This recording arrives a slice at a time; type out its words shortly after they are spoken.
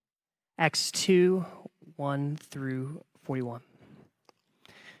Acts 2, 1 through 41.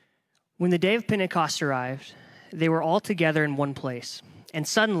 When the day of Pentecost arrived, they were all together in one place. And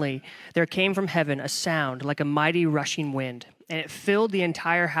suddenly there came from heaven a sound like a mighty rushing wind, and it filled the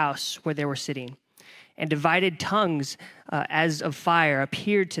entire house where they were sitting. And divided tongues as of fire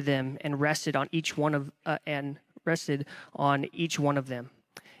appeared to them and rested on each one of them.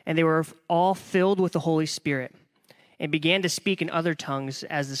 And they were all filled with the Holy Spirit, and began to speak in other tongues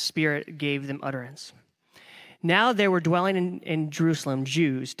as the Spirit gave them utterance. Now there were dwelling in Jerusalem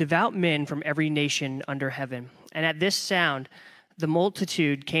Jews, devout men from every nation under heaven. And at this sound the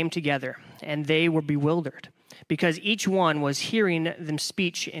multitude came together, and they were bewildered, because each one was hearing them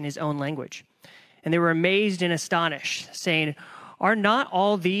speak in his own language. And they were amazed and astonished, saying, "Are not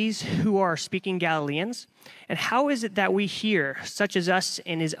all these who are speaking Galileans? And how is it that we hear, such as us,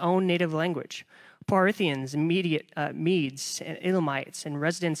 in his own native language? Parthians, Medes, and Elamites, and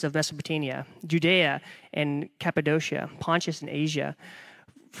residents of Mesopotamia, Judea and Cappadocia, Pontus and Asia,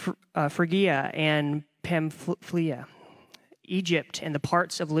 Phrygia and Pamphylia, Egypt and the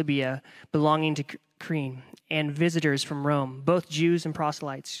parts of Libya belonging to Cyrene, and visitors from Rome, both Jews and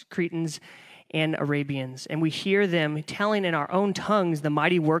proselytes, Cretans and Arabians. And we hear them telling in our own tongues the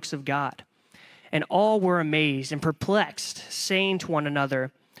mighty works of God." And all were amazed and perplexed, saying to one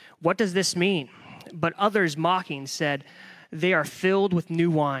another, "What does this mean?" But others, mocking, said, "They are filled with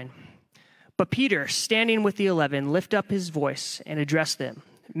new wine." But Peter, standing with the 11, lifted up his voice and addressed them,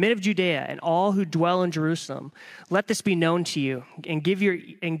 "Men of Judea and all who dwell in Jerusalem, let this be known to you, and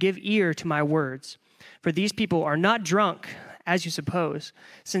give ear to my words. For these people are not drunk, as you suppose,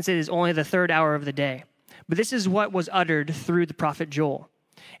 since it is only the third hour of the day. But this is what was uttered through the prophet Joel.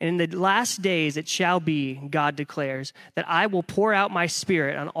 And in the last days it shall be, God declares, that I will pour out my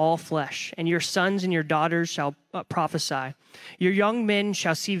spirit on all flesh, and your sons and your daughters shall prophesy. Your young men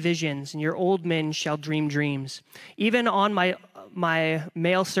shall see visions, and your old men shall dream dreams. Even on my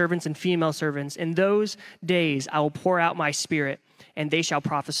male servants and female servants, in those days I will pour out my spirit, and they shall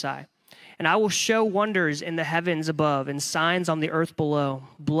prophesy. And I will show wonders in the heavens above and signs on the earth below,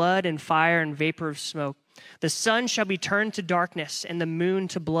 blood and fire and vapor of smoke. The sun shall be turned to darkness and the moon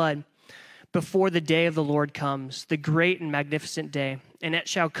to blood before the day of the Lord comes, the great and magnificent day. And it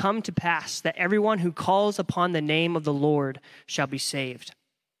shall come to pass that everyone who calls upon the name of the Lord shall be saved."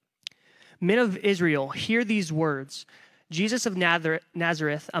 Men of Israel, hear these words. Jesus of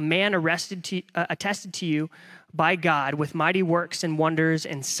Nazareth, a man attested to you by God with mighty works and wonders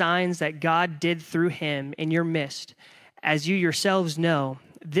and signs that God did through him in your midst, as you yourselves know.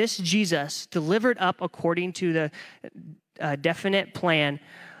 This Jesus, delivered up according to the definite plan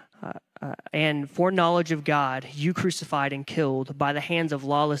and foreknowledge of God, you crucified and killed by the hands of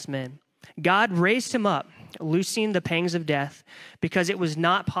lawless men. God raised him up, loosing the pangs of death, because it was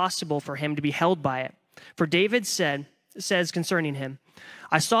not possible for him to be held by it. For David says concerning him,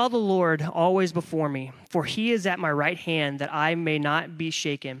 "I saw the Lord always before me, for he is at my right hand, that I may not be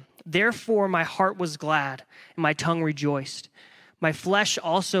shaken. Therefore my heart was glad, and my tongue rejoiced. My flesh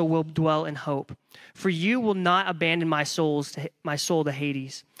also will dwell in hope. For you will not abandon my soul to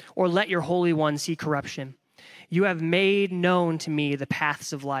Hades, or let your Holy One see corruption. You have made known to me the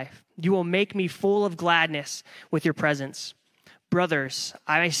paths of life. You will make me full of gladness with your presence. Brothers,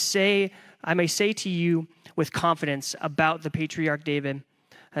 I may say to you with confidence about the patriarch David,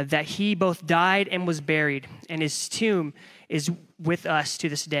 that he both died and was buried, and his tomb is with us to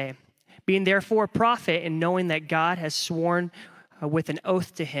this day. Being therefore a prophet, and knowing that God has sworn with an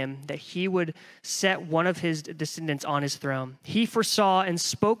oath to him that he would set one of his descendants on his throne. He foresaw and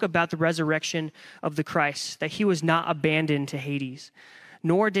spoke about the resurrection of the Christ, that he was not abandoned to Hades,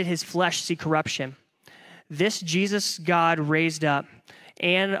 nor did his flesh see corruption. This Jesus God raised up,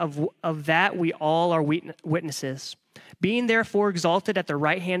 and of that we all are witnesses. Being therefore exalted at the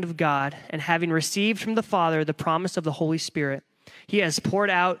right hand of God, and having received from the Father the promise of the Holy Spirit, he has poured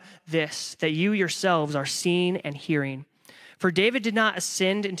out this, that you yourselves are seeing and hearing. For David did not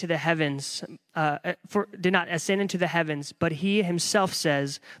ascend into the heavens, but he himself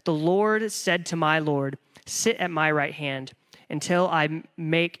says, "The Lord said to my Lord, sit at my right hand until I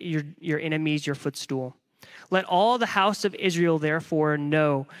make your enemies your footstool." Let all the house of Israel therefore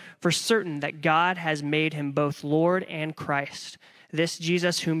know for certain that God has made him both Lord and Christ, this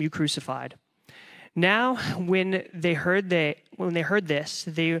Jesus whom you crucified. Now, when they heard this,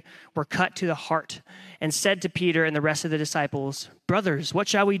 they were cut to the heart and said to Peter and the rest of the disciples, "Brothers, what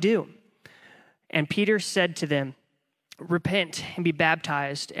shall we do?" And Peter said to them, "Repent and be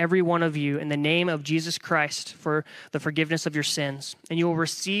baptized, every one of you, in the name of Jesus Christ for the forgiveness of your sins, and you will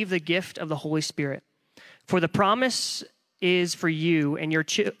receive the gift of the Holy Spirit. For the promise is for you and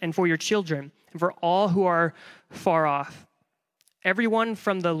and for your children, and for all who are far off. Everyone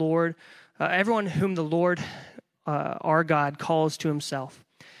whom the Lord our God calls to himself.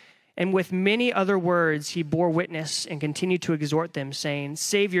 And with many other words he bore witness and continued to exhort them, saying,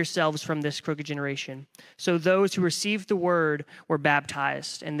 Save yourselves from this crooked generation. So those who received the word were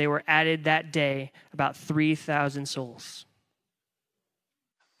baptized, and they were added that day about 3,000 souls.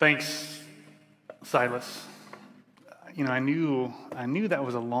 Thanks, Silas. I knew that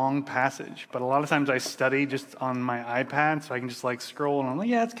was a long passage, but a lot of times I study just on my iPad, so I can just scroll, and I'm like,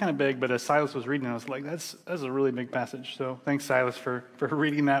 yeah, it's kind of big. But as Silas was reading, I was like, that's a really big passage. So thanks, Silas, for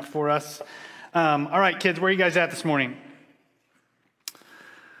reading that for us. All right, kids, where are you guys at this morning?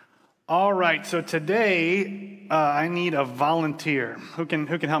 All right, so today I need a volunteer. Who can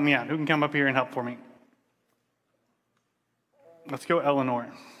help me out? Who can come up here and help for me? Let's go, Eleanor.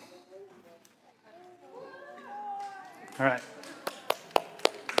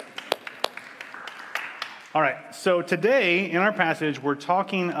 All right, so today in our passage, we're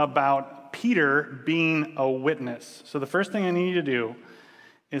talking about Peter being a witness. So the first thing I need you to do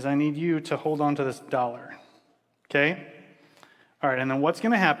is I need you to hold on to this dollar, okay? All right, and then what's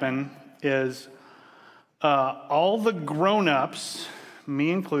going to happen is all the grown-ups,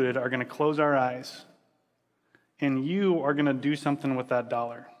 me included, are going to close our eyes, and you are going to do something with that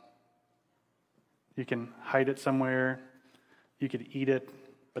dollar. You can hide it somewhere. You could eat it,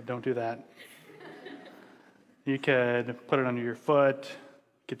 but don't do that. You could put it under your foot.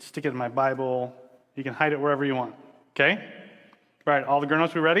 You could stick it in my Bible. You can hide it wherever you want, okay? All right, all the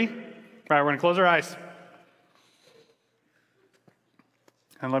grown-ups, we ready? All right, we're going to close our eyes.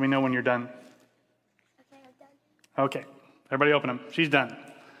 And let me know when you're done. Okay, I'm done. Okay, everybody open them. She's done.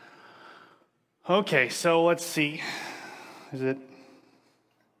 Okay, so let's see. It's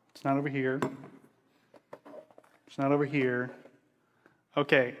not over here. It's not over here.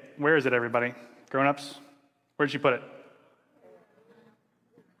 Okay, where is it, everybody? Grown-ups, where'd she put it?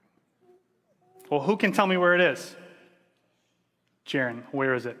 Well, who can tell me where it is? Jaron,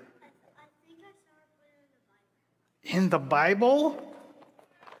 where is it? I think I saw it put in the Bible. In the Bible?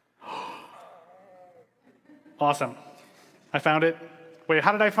 Awesome. I found it. Wait,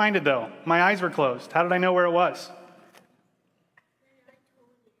 how did I find it, though? My eyes were closed. How did I know where it was?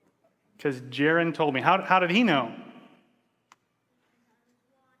 Because Jaron told me. How did he know?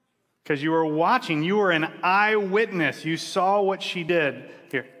 Because you were watching. You were an eyewitness. You saw what she did.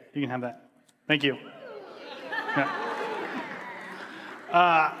 Here, you can have that. Thank you.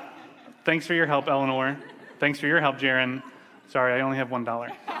 Yeah. Thanks for your help, Eleanor. Thanks for your help, Jaron. Sorry, I only have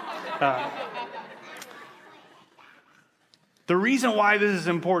 $1. The reason why this is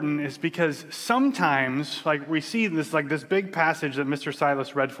important is because sometimes, we see this big passage that Mr.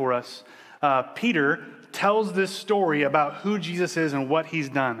 Silas read for us. Peter tells this story about who Jesus is and what he's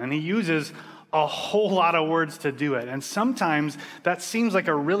done, and he uses a whole lot of words to do it. And sometimes that seems like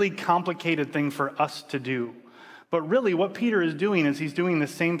a really complicated thing for us to do. But really, what Peter is doing is he's doing the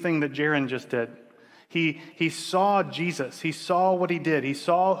same thing that Jaron just did. He saw Jesus. He saw what he did. He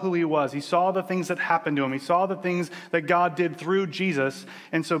saw who he was. He saw the things that happened to him. He saw the things that God did through Jesus.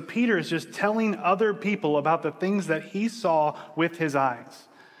 And so Peter is just telling other people about the things that he saw with his eyes.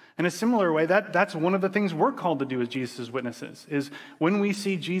 In a similar way, that's one of the things we're called to do as Jesus' witnesses, is when we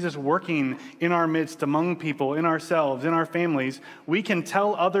see Jesus working in our midst, among people, in ourselves, in our families, we can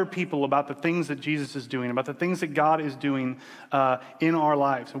tell other people about the things that Jesus is doing, about the things that God is doing in our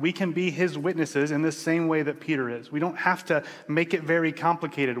lives. We can be his witnesses in the same way that Peter is. We don't have to make it very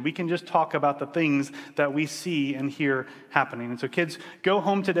complicated. We can just talk about the things that we see and hear happening. And so kids, go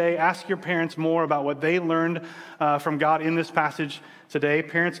home today, ask your parents more about what they learned from God in this passage today.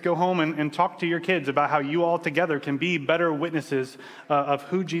 Parents, go home and talk to your kids about how you all together can be better witnesses of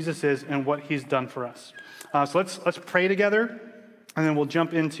who Jesus is and what he's done for us. So let's pray together, and then we'll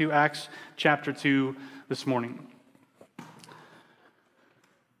jump into Acts chapter 2 this morning.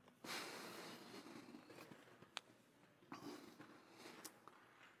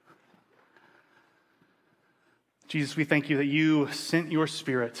 Jesus, we thank you that you sent your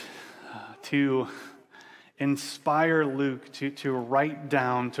Spirit to inspire Luke to write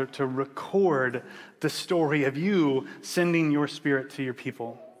down, to record the story of you sending your Spirit to your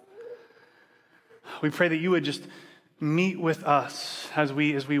people. We pray that you would just meet with us as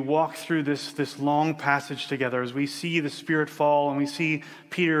we walk through this long passage together, as we see the Spirit fall and we see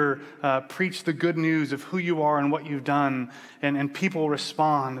Peter preach the good news of who you are and what you've done, and people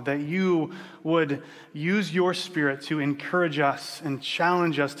respond, that you would use your Spirit to encourage us and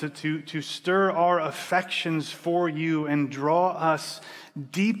challenge us to stir our affections for you and draw us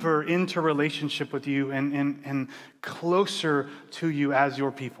deeper into relationship with you and closer to you as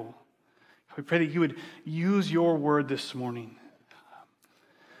your people. We pray that you would use your word this morning,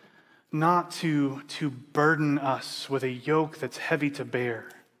 not to burden us with a yoke that's heavy to bear,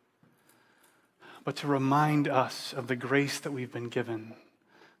 but to remind us of the grace that we've been given,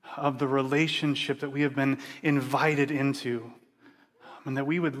 of the relationship that we have been invited into, and that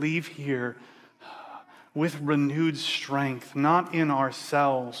we would leave here with renewed strength, not in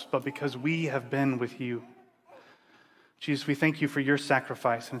ourselves, but because we have been with you. Jesus, we thank you for your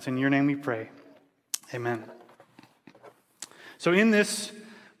sacrifice, and it's in your name we pray. Amen. So in this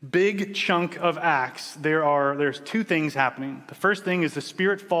big chunk of Acts, there's two things happening. The first thing is the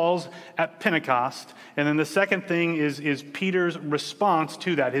Spirit falls at Pentecost, and then the second thing is Peter's response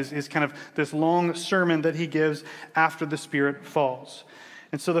to that, his kind of this long sermon that he gives after the Spirit falls.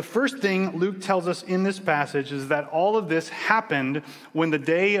 And so the first thing Luke tells us in this passage is that all of this happened when the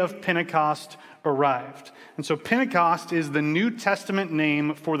day of Pentecost arrived. And so Pentecost is the New Testament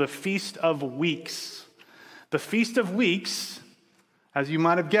name for the Feast of Weeks. The Feast of Weeks, as you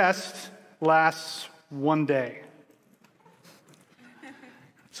might have guessed, lasts one day.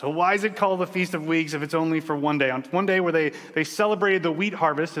 So why is it called the Feast of Weeks if it's only for one day? On one day where they celebrated the wheat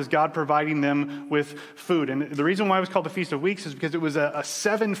harvest as God providing them with food. And the reason why it was called the Feast of Weeks is because it was a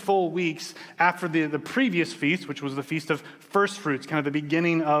 7 full weeks after the previous feast, which was the Feast of First Fruits, kind of the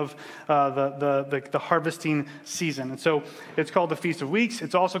beginning of the harvesting season. And so it's called the Feast of Weeks.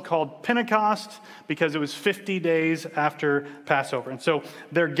 It's also called Pentecost because it was 50 days after Passover. And so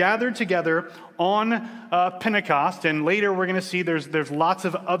they're gathered together on Pentecost, and later we're going to see there's lots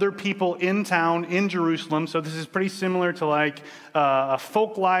of other people in town in Jerusalem. So this is pretty similar to like a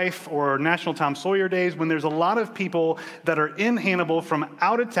Folk Life or National Tom Sawyer days, when there's a lot of people that are in Hannibal from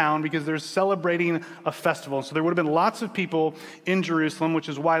out of town because they're celebrating a festival. So there would have been lots of people in Jerusalem, which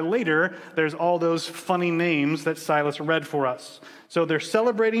is why later there's all those funny names that Silas read for us. So they're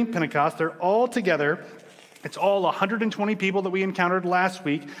celebrating Pentecost. They're all together. It's all 120 people that we encountered last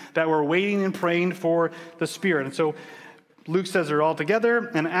week that were waiting and praying for the Spirit. And so Luke says they're all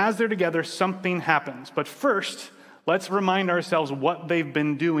together, and as they're together, something happens. But first, let's remind ourselves what they've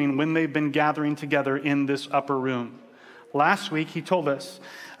been doing when they've been gathering together in this upper room. Last week, he told us,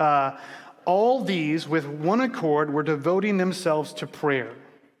 all these with one accord were devoting themselves to prayer.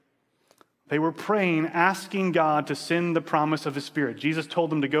 They were praying, asking God to send the promise of His Spirit. Jesus told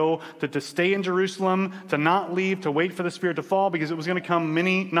them to go, to stay in Jerusalem, to not leave, to wait for the Spirit to fall, because it was going to come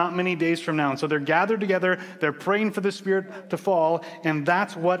not many days from now. And so they're gathered together, they're praying for the Spirit to fall, and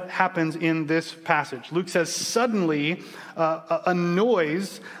that's what happens in this passage. Luke says, suddenly, a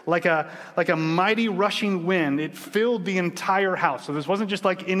noise like a mighty rushing wind, it filled the entire house. So this wasn't just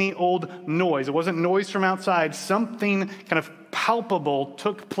like any old noise. It wasn't noise from outside. Something kind of palpable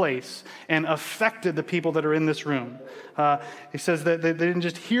took place and affected the people that are in this room. He says that they didn't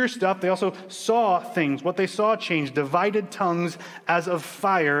just hear stuff, they also saw things. What they saw changed. Divided tongues as of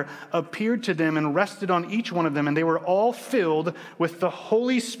fire appeared to them and rested on each one of them, and they were all filled with the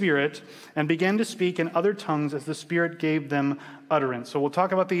Holy Spirit and began to speak in other tongues as the Spirit gave them utterance. So we'll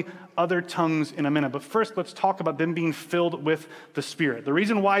talk about the other tongues in a minute, but first let's talk about them being filled with the Spirit. The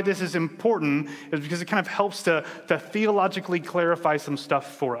reason why this is important is because it kind of helps to theologically clarify some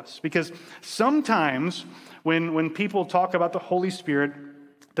stuff for us. Because sometimes when people talk about the Holy Spirit,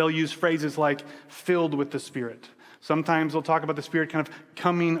 they'll use phrases like filled with the Spirit. Sometimes they'll talk about the Spirit kind of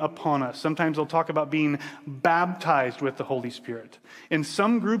coming upon us. Sometimes they'll talk about being baptized with the Holy Spirit. And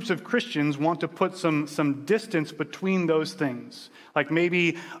some groups of Christians want to put some distance between those things. Like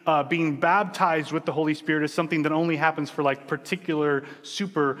maybe being baptized with the Holy Spirit is something that only happens for like particular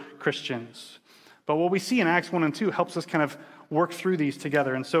super Christians. But what we see in Acts 1 and 2 helps us kind of work through these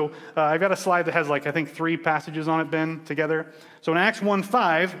together. And so I've got a slide that has like, I think 3 passages on it, Ben, together. So in Acts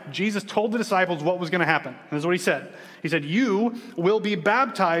 1:5, Jesus told the disciples what was going to happen. And this is what he said. He said, "You will be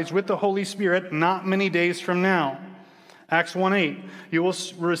baptized with the Holy Spirit not many days from now." Acts 1:8, "You will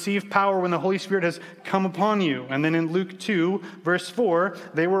receive power when the Holy Spirit has come upon you." And then in Luke 2, verse 4,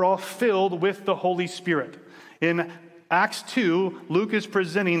 they were all filled with the Holy Spirit. In Acts 2, Luke is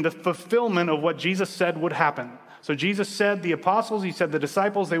presenting the fulfillment of what Jesus said would happen. So Jesus said the apostles, he said the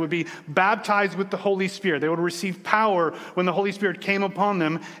disciples, they would be baptized with the Holy Spirit. They would receive power when the Holy Spirit came upon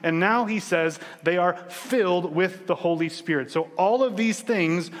them. And now he says they are filled with the Holy Spirit. So all of these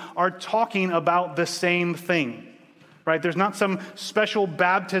things are talking about the same thing. Right? There's not some special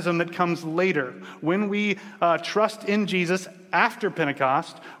baptism that comes later. When we trust in Jesus after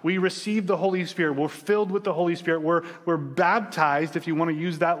Pentecost, we receive the Holy Spirit. We're filled with the Holy Spirit. We're baptized, if you want to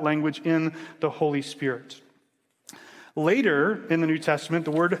use that language, in the Holy Spirit. Later in the New Testament,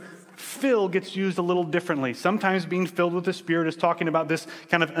 the word fill gets used a little differently. Sometimes being filled with the Spirit is talking about this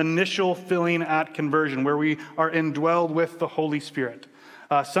kind of initial filling at conversion, where we are indwelled with the Holy Spirit.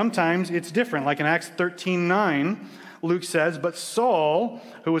 Sometimes it's different, like in Acts 13:9, Luke says, "But Saul,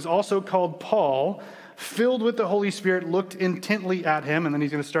 who was also called Paul, filled with the Holy Spirit, looked intently at him," and then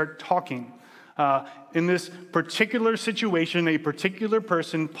he's going to start talking. In this particular situation, a particular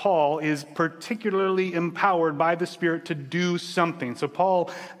person, Paul, is particularly empowered by the Spirit to do something. So Paul,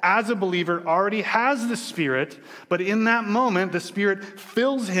 as a believer, already has the Spirit, but in that moment, the Spirit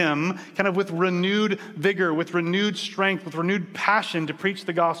fills him kind of with renewed vigor, with renewed strength, with renewed passion to preach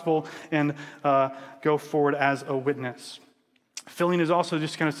the gospel and go forward as a witness. Filling is also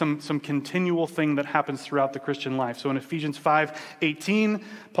just kind of some continual thing that happens throughout the Christian life. So in Ephesians 5:18,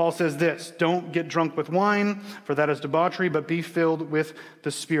 Paul says this: "Don't get drunk with wine, for that is debauchery, but be filled with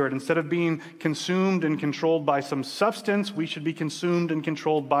the Spirit." Instead of being consumed and controlled by some substance, we should be consumed and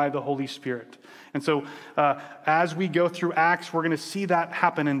controlled by the Holy Spirit. And so as we go through Acts, we're going to see that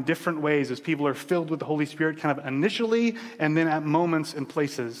happen in different ways as people are filled with the Holy Spirit kind of initially and then at moments and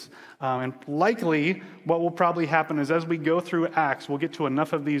places. And likely what will probably happen is as we go through Acts, we'll get to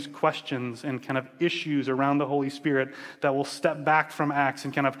enough of these questions and kind of issues around the Holy Spirit that we'll step back from Acts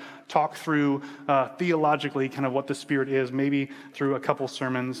and kind of talk through theologically kind of what the Spirit is, maybe through a couple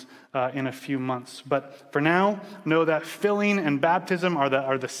sermons in a few months. But for now, know that filling and baptism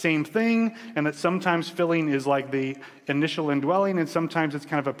are the same thing, and that sometimes filling is like the initial indwelling, and sometimes it's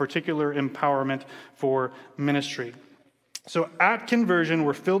kind of a particular empowerment for ministry. So at conversion,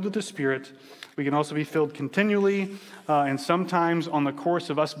 we're filled with the Spirit. We can also be filled continually, and sometimes on the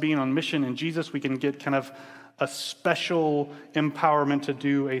course of us being on mission in Jesus, we can get kind of a special empowerment to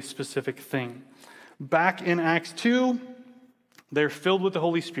do a specific thing. Back in Acts 2, they're filled with the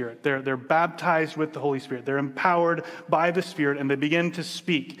Holy Spirit. They're baptized with the Holy Spirit. They're empowered by the Spirit, and they begin to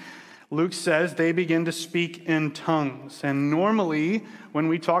speak. Luke says they begin to speak in tongues. And normally, when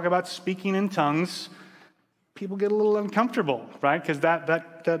we talk about speaking in tongues, people get a little uncomfortable, right? Because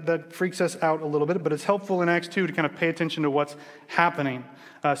that freaks us out a little bit. But it's helpful in Acts 2 to kind of pay attention to what's happening.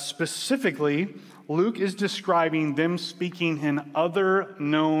 Specifically, Luke is describing them speaking in other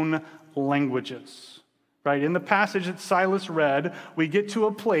known languages. Right? In the passage that Silas read, we get to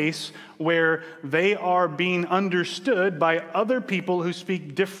a place where they are being understood by other people who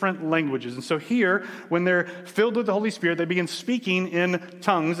speak different languages. And so here, when they're filled with the Holy Spirit, they begin speaking in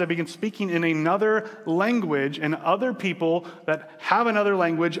tongues. They begin speaking in another language, and other people that have another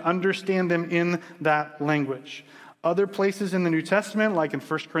language understand them in that language. Other places in the New Testament, like in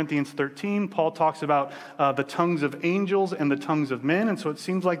 1 Corinthians 13, Paul talks about the tongues of angels and the tongues of men. And so it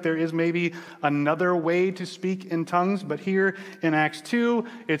seems like there is maybe another way to speak in tongues. But here in Acts 2,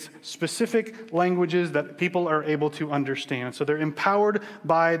 it's specific languages that people are able to understand. And so they're empowered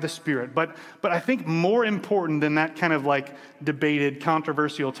by the Spirit. But I think more important than that kind of like debated,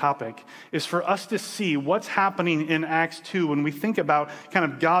 controversial topic is for us to see what's happening in Acts 2 when we think about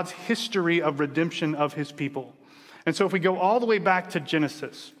kind of God's history of redemption of his people. And so if we go all the way back to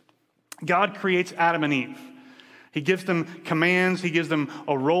Genesis, God creates Adam and Eve. He gives them commands. He gives them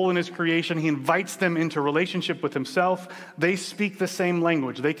a role in his creation. He invites them into relationship with himself. They speak the same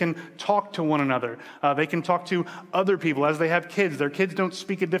language. They can talk to one another. They can talk to other people as they have kids. Their kids don't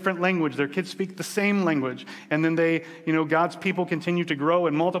speak a different language. Their kids speak the same language. And then God's people continue to grow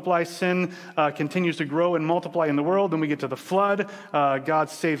and multiply. Sin continues to grow and multiply in the world. Then we get to the flood. God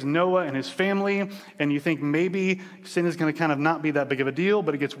saves Noah and his family. And you think maybe sin is going to kind of not be that big of a deal,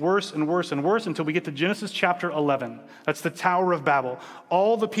 but it gets worse and worse and worse until we get to Genesis chapter 11. That's the Tower of Babel.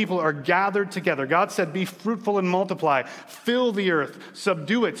 All the people are gathered together. God said, be fruitful and multiply, fill the earth,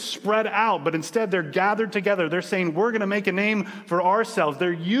 subdue it, spread out. But instead they're gathered together. They're saying, we're going to make a name for ourselves.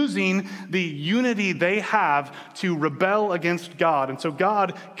 They're using the unity they have to rebel against God. And so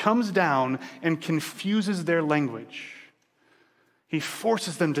God comes down and confuses their language. He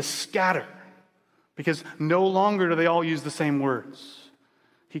forces them to scatter because no longer do they all use the same words.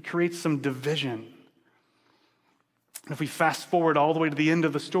 He creates some division. And if we fast forward all the way to the end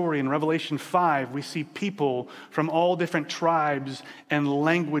of the story in Revelation 5, we see people from all different tribes and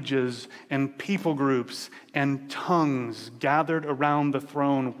languages and people groups and tongues gathered around the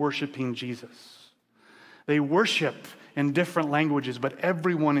throne worshiping Jesus. They worship in different languages, but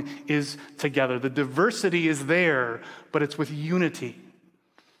everyone is together. The diversity is there, but it's with unity.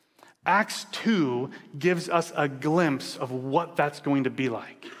 Acts 2 gives us a glimpse of what that's going to be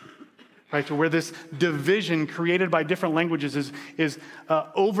like. Right, to where this division created by different languages is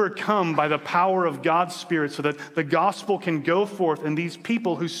overcome by the power of God's Spirit so that the gospel can go forth and these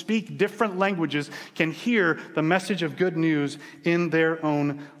people who speak different languages can hear the message of good news in their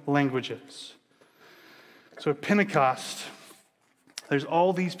own languages. So at Pentecost, there's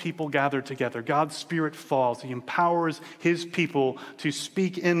all these people gathered together. God's Spirit falls. He empowers his people to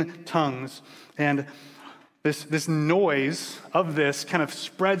speak in tongues. And this noise of this kind of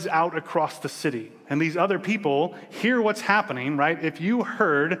spreads out across the city. And these other people hear what's happening, right? If you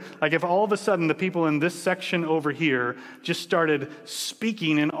heard, like if all of a sudden the people in this section over here just started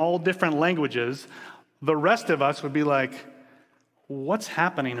speaking in all different languages, the rest of us would be like, what's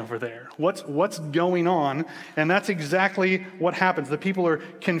happening over there? What's going on? And that's exactly what happens. The people are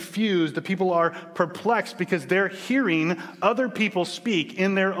confused. The people are perplexed because they're hearing other people speak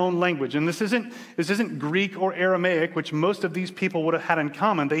in their own language. And this isn't Greek or Aramaic, which most of these people would have had in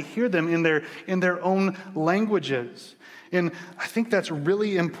common. They hear them in their own languages. And I think that's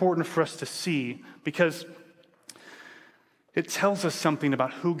really important for us to see because it tells us something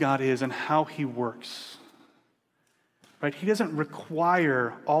about who God is and how he works. Right? He doesn't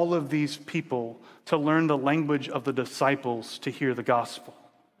require all of these people to learn the language of the disciples to hear the gospel.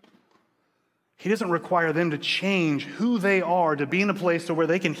 He doesn't require them to change who they are to be in a place where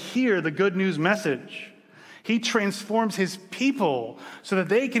they can hear the good news message. He transforms his people so that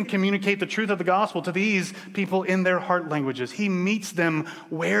they can communicate the truth of the gospel to these people in their heart languages. He meets them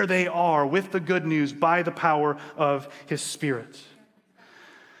where they are with the good news by the power of his Spirit.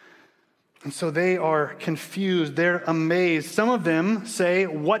 And so they are confused. They're amazed. Some of them say,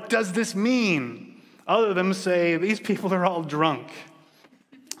 what does this mean? Other of them say, these people are all drunk.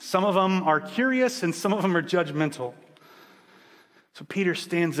 Some of them are curious and some of them are judgmental. So Peter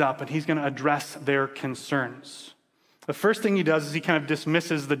stands up and he's going to address their concerns. The first thing he does is he kind of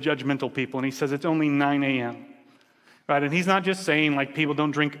dismisses the judgmental people and he says it's only 9 a.m. Right? And he's not just saying like people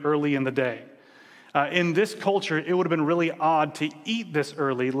don't drink early in the day. In this culture, it would have been really odd to eat this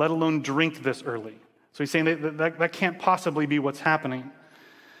early, let alone drink this early. So he's saying that can't possibly be what's happening.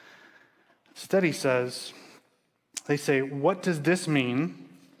 Instead, he says, they say, what does this mean?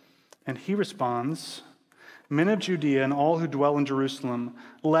 And he responds, men of Judea and all who dwell in Jerusalem,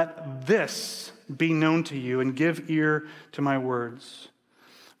 let this be known to you and give ear to my words.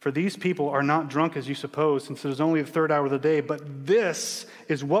 For these people are not drunk as you suppose, since it is only the third hour of the day, but this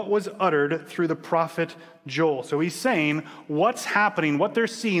is what was uttered through the prophet Joel. So he's saying what's happening, what they're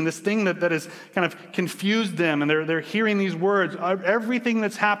seeing, this thing that has kind of confused them, and they're hearing these words. Everything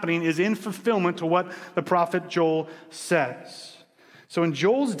that's happening is in fulfillment to what the prophet Joel says. So in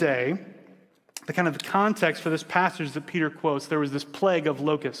Joel's day, the kind of context for this passage that Peter quotes, there was this plague of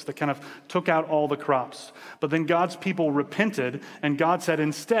locusts that kind of took out all the crops. But then God's people repented, and God said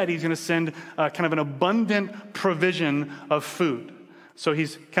instead he's going to send kind of an abundant provision of food. So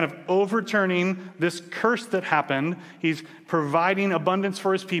he's kind of overturning this curse that happened. He's providing abundance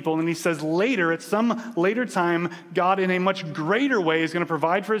for his people. And he says later, at some later time, God in a much greater way is going to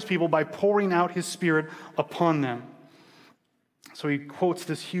provide for his people by pouring out his Spirit upon them. So he quotes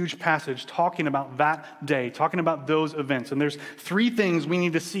this huge passage talking about that day, talking about those events. And there's three things we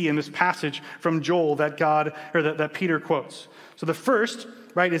need to see in this passage from Joel that Peter quotes. So the first,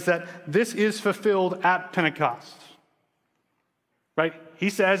 right, is that this is fulfilled at Pentecost. Right? He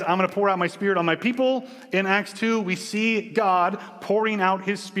says, I'm going to pour out my Spirit on my people. In Acts 2, we see God pouring out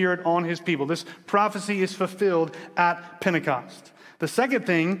his Spirit on his people. This prophecy is fulfilled at Pentecost. The second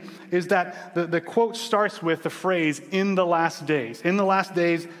thing is that the quote starts with the phrase, in the last days. In the last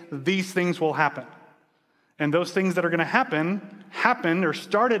days, these things will happen. And those things that are going to happen, happened or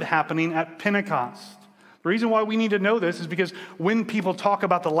started happening at Pentecost. The reason why we need to know this is because when people talk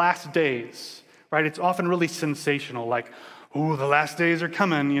about the last days, right, it's often really sensational, like, oh, the last days are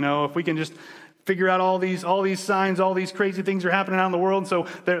coming, if we can just figure out all these signs, all these crazy things are happening out in the world, so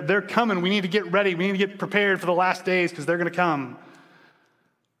they're coming. We need to get ready. We need to get prepared for the last days because they're going to come.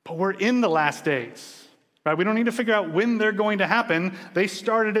 But we're in the last days, right? We don't need to figure out when they're going to happen. They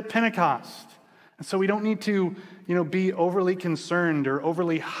started at Pentecost. And so we don't need to, be overly concerned or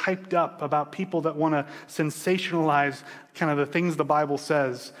overly hyped up about people that want to sensationalize kind of the things the Bible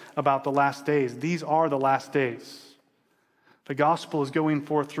says about the last days. These are the last days. The gospel is going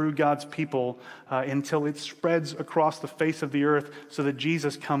forth through God's people until it spreads across the face of the earth so that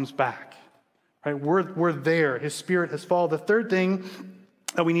Jesus comes back. Right? We're there. His Spirit has fallen. The third thing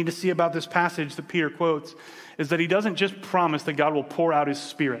that we need to see about this passage that Peter quotes is that he doesn't just promise that God will pour out his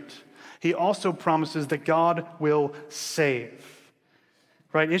Spirit. He also promises that God will save.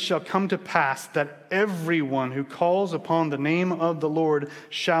 Right? It shall come to pass that everyone who calls upon the name of the Lord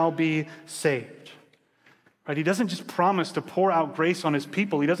shall be saved. Right? He doesn't just promise to pour out grace on his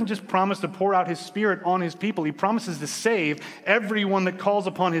people. He doesn't just promise to pour out his Spirit on his people. He promises to save everyone that calls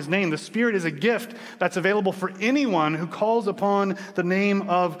upon his name. The Spirit is a gift that's available for anyone who calls upon the name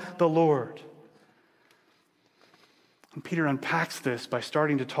of the Lord. And Peter unpacks this by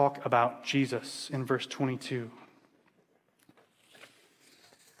starting to talk about Jesus in verse 22.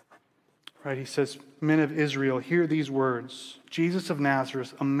 Right, he says, "Men of Israel, hear these words. Jesus of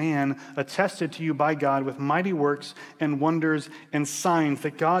Nazareth, a man attested to you by God with mighty works and wonders and signs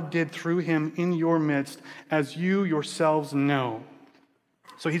that God did through him in your midst, as you yourselves know."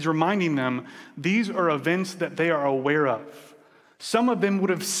 So he's reminding them these are events that they are aware of. Some of them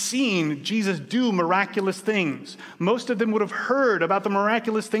would have seen Jesus do miraculous things. Most of them would have heard about the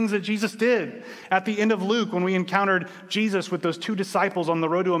miraculous things that Jesus did. At the end of Luke, when we encountered Jesus with those two disciples on the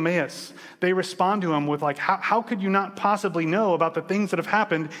road to Emmaus, they respond to him with like, how could you not possibly know about the things that have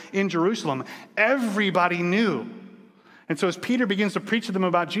happened in Jerusalem? Everybody knew. And so as Peter begins to preach to them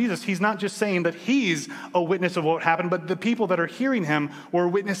about Jesus, he's not just saying that he's a witness of what happened, but the people that are hearing him were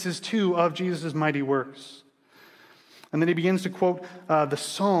witnesses too of Jesus' mighty works. And then he begins to quote the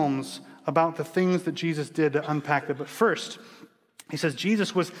Psalms about the things that Jesus did to unpack them. But first, he says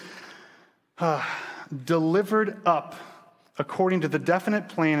Jesus was delivered up according to the definite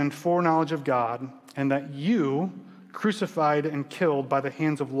plan and foreknowledge of God, and that you crucified and killed by the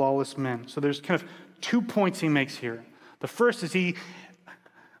hands of lawless men. So there's kind of 2 points he makes here. The first is he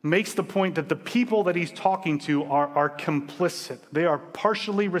makes the point that the people that he's talking to are complicit. They are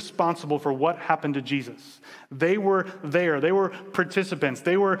partially responsible for what happened to Jesus. They were there. They were participants.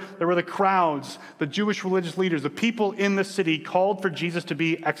 There were the crowds, the Jewish religious leaders, the people in the city called for Jesus to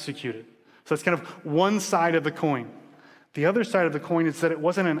be executed. So that's kind of one side of the coin. The other side of the coin is that it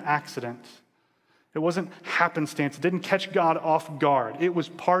wasn't an accident. It wasn't happenstance. It didn't catch God off guard. It was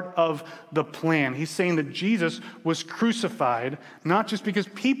part of the plan. He's saying that Jesus was crucified, not just because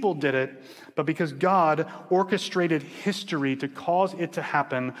people did it, but because God orchestrated history to cause it to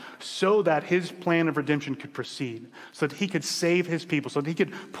happen so that his plan of redemption could proceed, so that he could save his people, so that he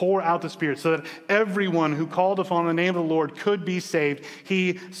could pour out the Spirit, so that everyone who called upon the name of the Lord could be saved.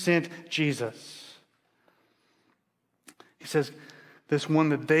 He sent Jesus. He says, this one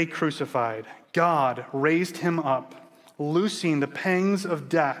that they crucified, God raised him up, loosing the pangs of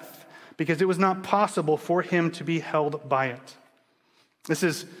death, because it was not possible for him to be held by it. This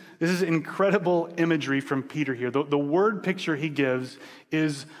is incredible imagery from Peter here. The word picture he gives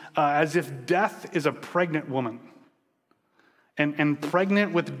is as if death is a pregnant woman, and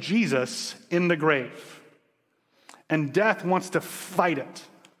pregnant with Jesus in the grave. And death wants to fight it.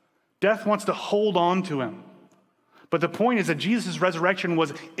 Death wants to hold on to him. But the point is that Jesus' resurrection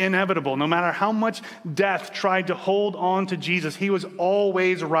was inevitable. No matter how much death tried to hold on to Jesus, he was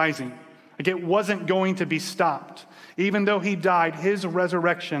always rising. Like it wasn't going to be stopped. Even though he died, his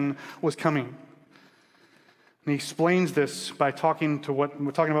resurrection was coming. And he explains this by talking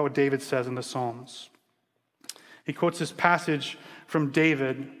about what David says in the Psalms. He quotes this passage from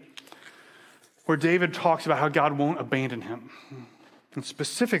David where David talks about how God won't abandon him. And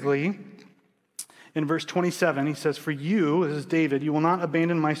specifically, in verse 27, he says, "For you," this is David, "you will not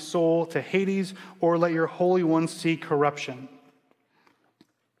abandon my soul to Hades or let your Holy One see corruption."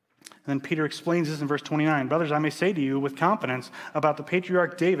 And then Peter explains this in verse 29. "Brothers, I may say to you with confidence about the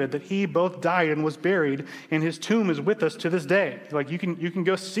patriarch David that he both died and was buried, and his tomb is with us to this day." Like you can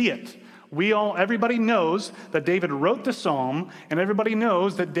go see it. Everybody knows that David wrote the psalm, and everybody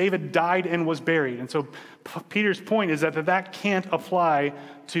knows that David died and was buried. And so Peter's point is that can't apply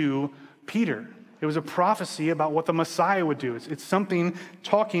to Peter. It was a prophecy about what the Messiah would do. It's something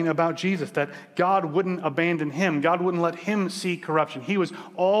talking about Jesus, that God wouldn't abandon him. God wouldn't let him see corruption. He was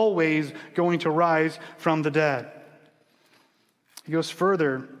always going to rise from the dead. He goes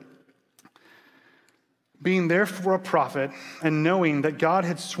further, "Being therefore a prophet, and knowing that God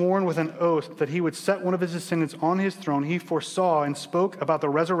had sworn with an oath that he would set one of his descendants on his throne, he foresaw and spoke about the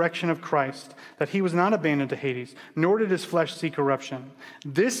resurrection of Christ, that he was not abandoned to Hades, nor did his flesh see corruption.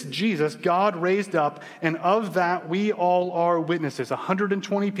 This Jesus God raised up, and of that we all are witnesses,"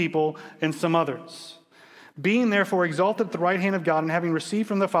 120 people and some others. "Being therefore exalted at the right hand of God, and having received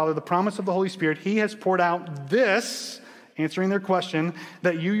from the Father the promise of the Holy Spirit, he has poured out this," answering their question,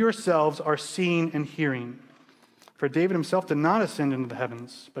 that you yourselves are seeing and hearing. For David himself did not ascend into the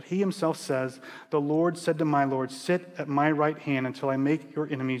heavens, but he himself says, the Lord said to my Lord, sit at my right hand until I make your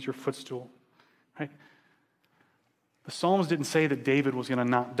enemies your footstool. Right? The Psalms didn't say that David was going to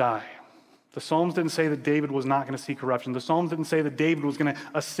not die. The Psalms didn't say that David was not going to see corruption. The Psalms didn't say that David was going to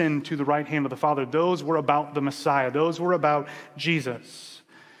ascend to the right hand of the Father. Those were about the Messiah. Those were about Jesus.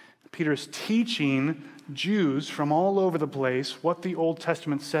 Peter is teaching Jews from all over the place what the Old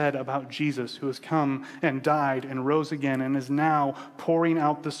Testament said about Jesus, who has come and died and rose again and is now pouring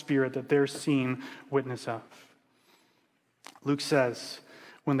out the Spirit that they're seeing witness of. Luke says,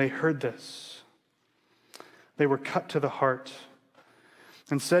 when they heard this, they were cut to the heart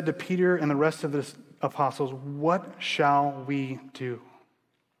and said to Peter and the rest of the apostles, what shall we do?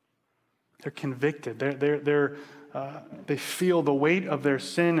 They're convicted. They feel the weight of their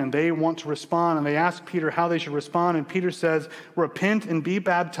sin and they want to respond, and they ask Peter how they should respond, and Peter says, repent and be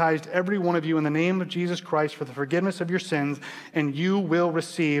baptized, every one of you, in the name of Jesus Christ for the forgiveness of your sins, and you will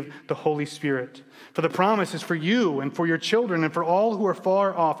receive the Holy Spirit. For the promise is for you and for your children and for all who are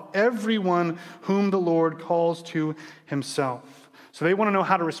far off, everyone whom the Lord calls to himself. So they want to know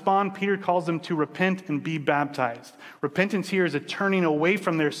how to respond. Peter calls them to repent and be baptized. Repentance here is a turning away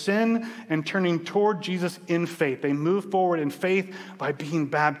from their sin and turning toward Jesus in faith. They move forward in faith by being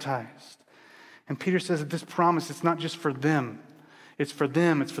baptized. And Peter says that this promise, it's not just for them. It's for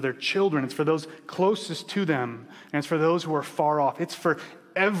them. It's for their children. It's for those closest to them. And it's for those who are far off. It's for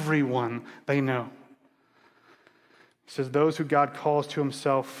everyone they know. He says those who God calls to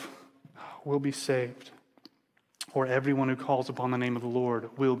himself will be saved. Or everyone who calls upon the name of the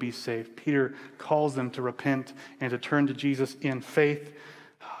Lord will be saved. Peter calls them to repent and to turn to Jesus in faith.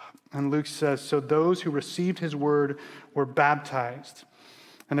 And Luke says, so those who received his word were baptized.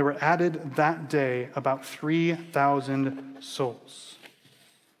 And there were added that day about 3,000 souls.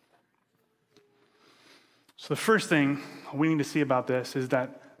 So the first thing we need to see about this is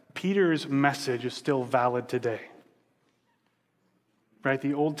that Peter's message is still valid today. Right?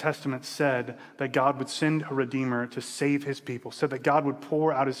 The Old Testament said that God would send a Redeemer to save his people, said that God would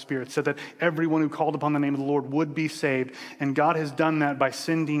pour out his Spirit, said that everyone who called upon the name of the Lord would be saved, and God has done that by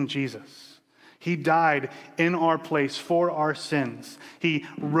sending Jesus. He died in our place for our sins. He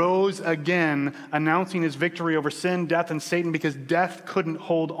rose again, announcing his victory over sin, death, and Satan, because death couldn't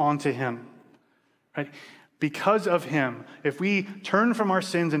hold on to him. Right? Because of him, if we turn from our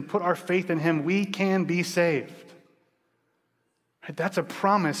sins and put our faith in him, we can be saved. That's a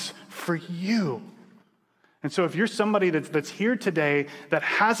promise for you. And so if you're somebody that's here today that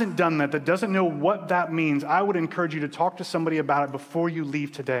hasn't done that, that doesn't know what that means, I would encourage you to talk to somebody about it before you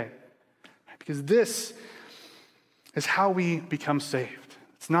leave today. Because this is how we become saved.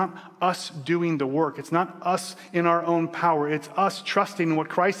 It's not us doing the work. It's not us in our own power. It's us trusting what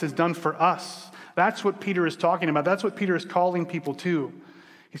Christ has done for us. That's what Peter is talking about. That's what Peter is calling people to.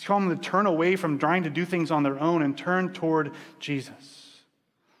 He's calling them to turn away from trying to do things on their own and turn toward Jesus.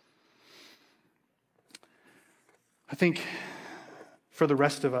 I think for the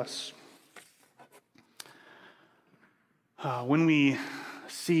rest of us, when we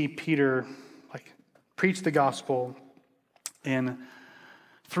see Peter preach the gospel and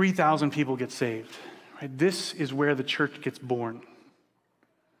 3,000 people get saved, right? This is where the church gets born.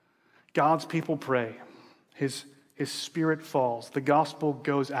 God's people pray. His Spirit falls. The gospel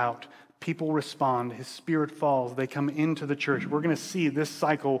goes out. People respond. His Spirit falls. They come into the church. We're going to see this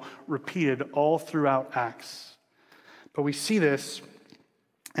cycle repeated all throughout Acts. But we see this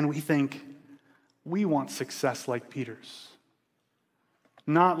and we think we want success like Peter's.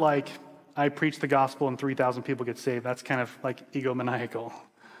 Not like I preach the gospel and 3,000 people get saved. That's kind of like egomaniacal.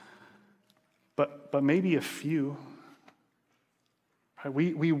 But maybe a few.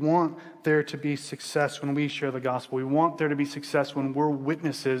 We want there to be success when we share the gospel. We want there to be success when we're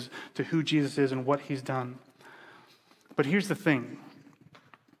witnesses to who Jesus is and what he's done. But here's the thing.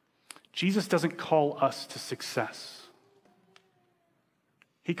 Jesus doesn't call us to success.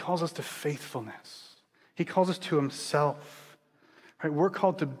 He calls us to faithfulness. He calls us to himself. Right? We're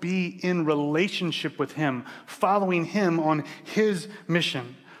called to be in relationship with him, following him on his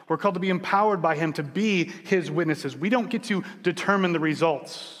mission. We're called to be empowered by him to be his witnesses. We don't get to determine the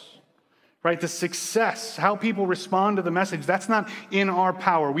results, right? The success, how people respond to the message, that's not in our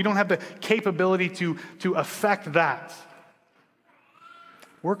power. We don't have the capability to affect that.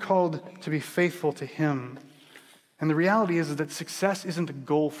 We're called to be faithful to him. And the reality is that success isn't the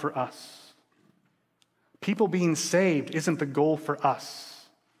goal for us. People being saved isn't the goal for us.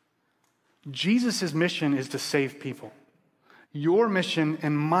 Jesus' mission is to save people. Your mission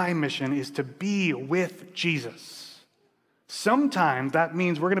and my mission is to be with Jesus. Sometimes that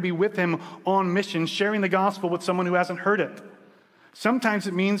means we're going to be with him on mission, sharing the gospel with someone who hasn't heard it. Sometimes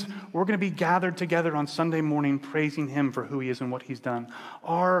it means we're going to be gathered together on Sunday morning praising him for who he is and what he's done.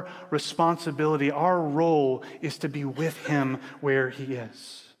 Our responsibility, our role is to be with him where he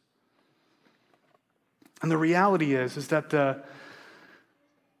is. And the reality is that the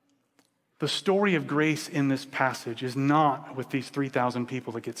story of grace in this passage is not with these 3,000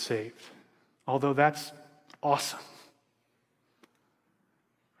 people that get saved, although that's awesome.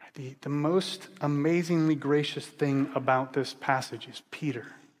 The most amazingly gracious thing about this passage is Peter.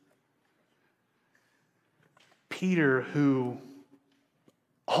 Peter, who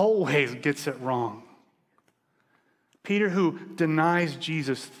always gets it wrong. Peter, who denies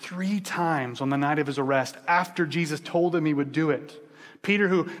Jesus 3 times on the night of his arrest after Jesus told him he would do it. Peter,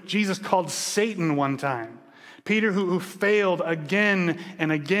 who Jesus called Satan one time. Peter, who failed again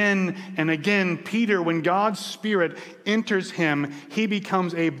and again and again. Peter, when God's Spirit enters him, he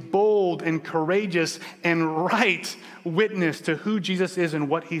becomes a bold and courageous and right witness to who Jesus is and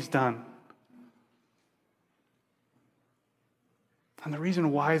what he's done. And the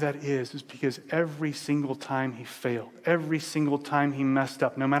reason why that is because every single time he failed, every single time he messed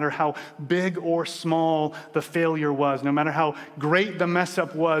up, no matter how big or small the failure was, no matter how great the mess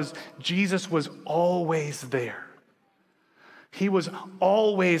up was, Jesus was always there. He was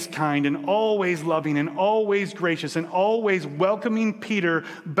always kind and always loving and always gracious and always welcoming Peter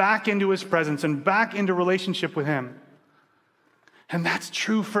back into his presence and back into relationship with him. And that's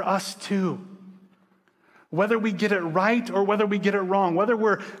true for us too. Whether we get it right or whether we get it wrong, whether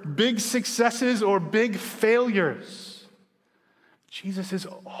we're big successes or big failures, Jesus is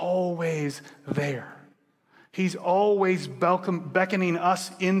always there. He's always beckoning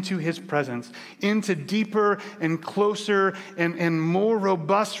us into his presence, into deeper and closer and more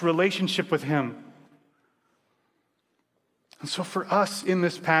robust relationship with him. And so for us in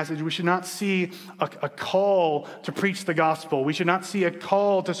this passage, we should not see a call to preach the gospel. We should not see a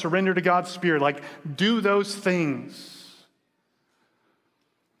call to surrender to God's Spirit, like do those things.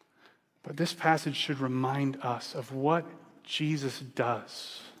 But this passage should remind us of what Jesus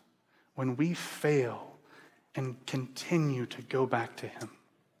does when we fail and continue to go back to him.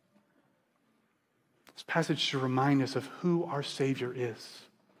 This passage should remind us of who our Savior is.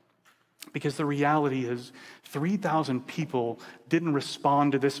 Because the reality is 3,000 people didn't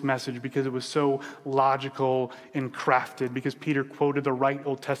respond to this message because it was so logical and crafted, because Peter quoted the right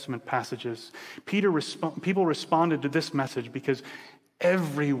Old Testament passages. People responded to this message because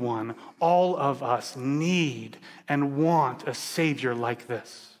everyone, all of us, need and want a Savior like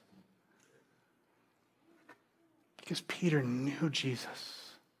this. Because Peter knew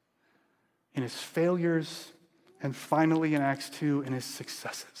Jesus in his failures and finally in Acts 2 in his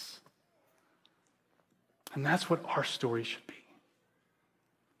successes. And that's what our story should be.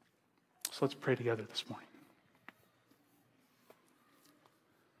 So let's pray together this morning.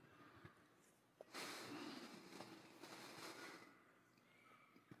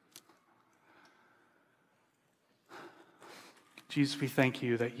 Jesus, we thank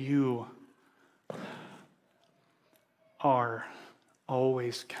you that you are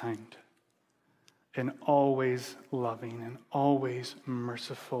always kind and always loving and always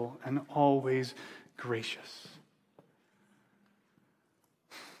merciful and always gracious.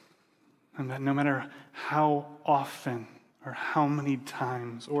 And that no matter how often or how many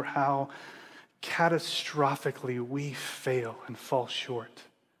times or how catastrophically we fail and fall short,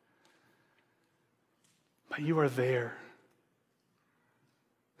 but you are there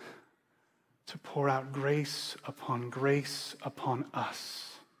to pour out grace upon us.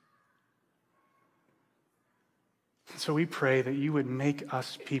 So we pray that you would make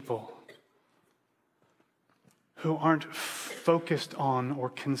us people who aren't focused on or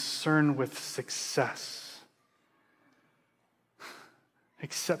concerned with success,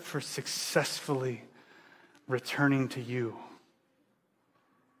 except for successfully returning to you,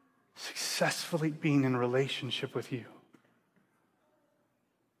 successfully being in relationship with you.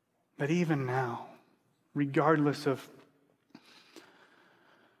 That even now, regardless of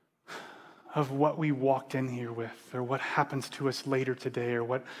what we walked in here with, or what happens to us later today, or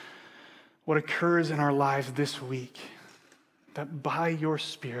what occurs in our lives this week, that by your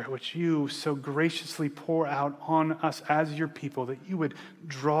Spirit, which you so graciously pour out on us as your people, that you would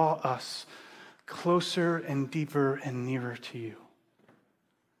draw us closer and deeper and nearer to you.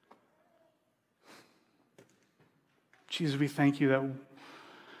 Jesus, we thank you that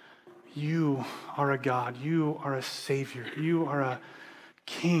you are a God, you are a Savior, you are a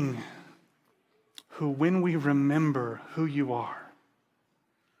King who, when we remember who you are,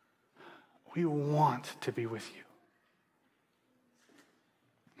 we want to be with you.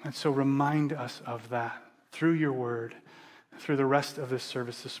 And so remind us of that through your word, through the rest of this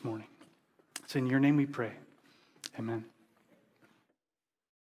service this morning. It's in your name we pray. Amen.